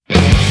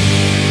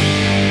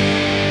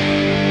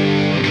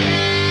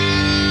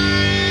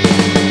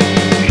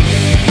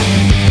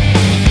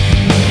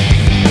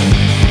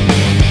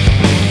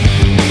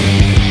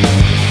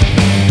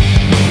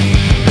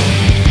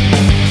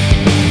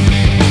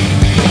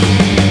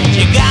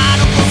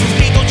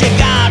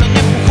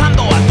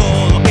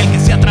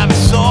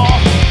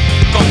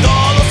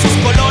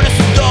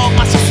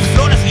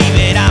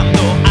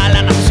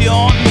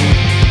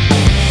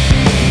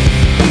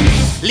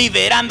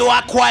mirando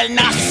a cuál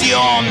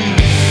nación.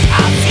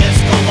 Así es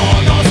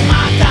como nos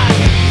matan,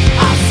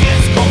 así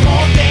es como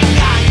te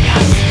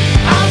engañas,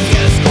 así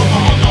es como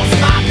nos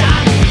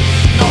matan,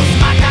 nos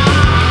matan.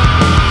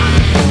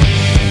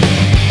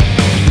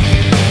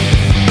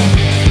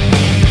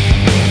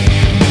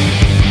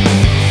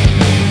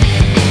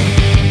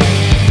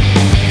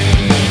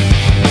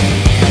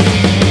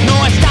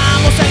 No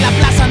estamos en la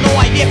plaza, no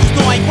hay viejos,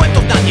 no hay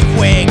cuentos, nadie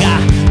juega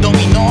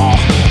dominó.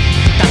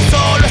 Tan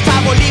solo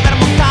está Bolívar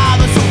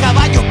montado en su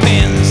caballo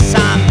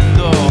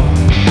pensando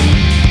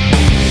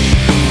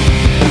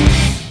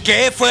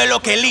 ¿qué fue lo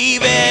que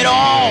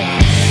liberó?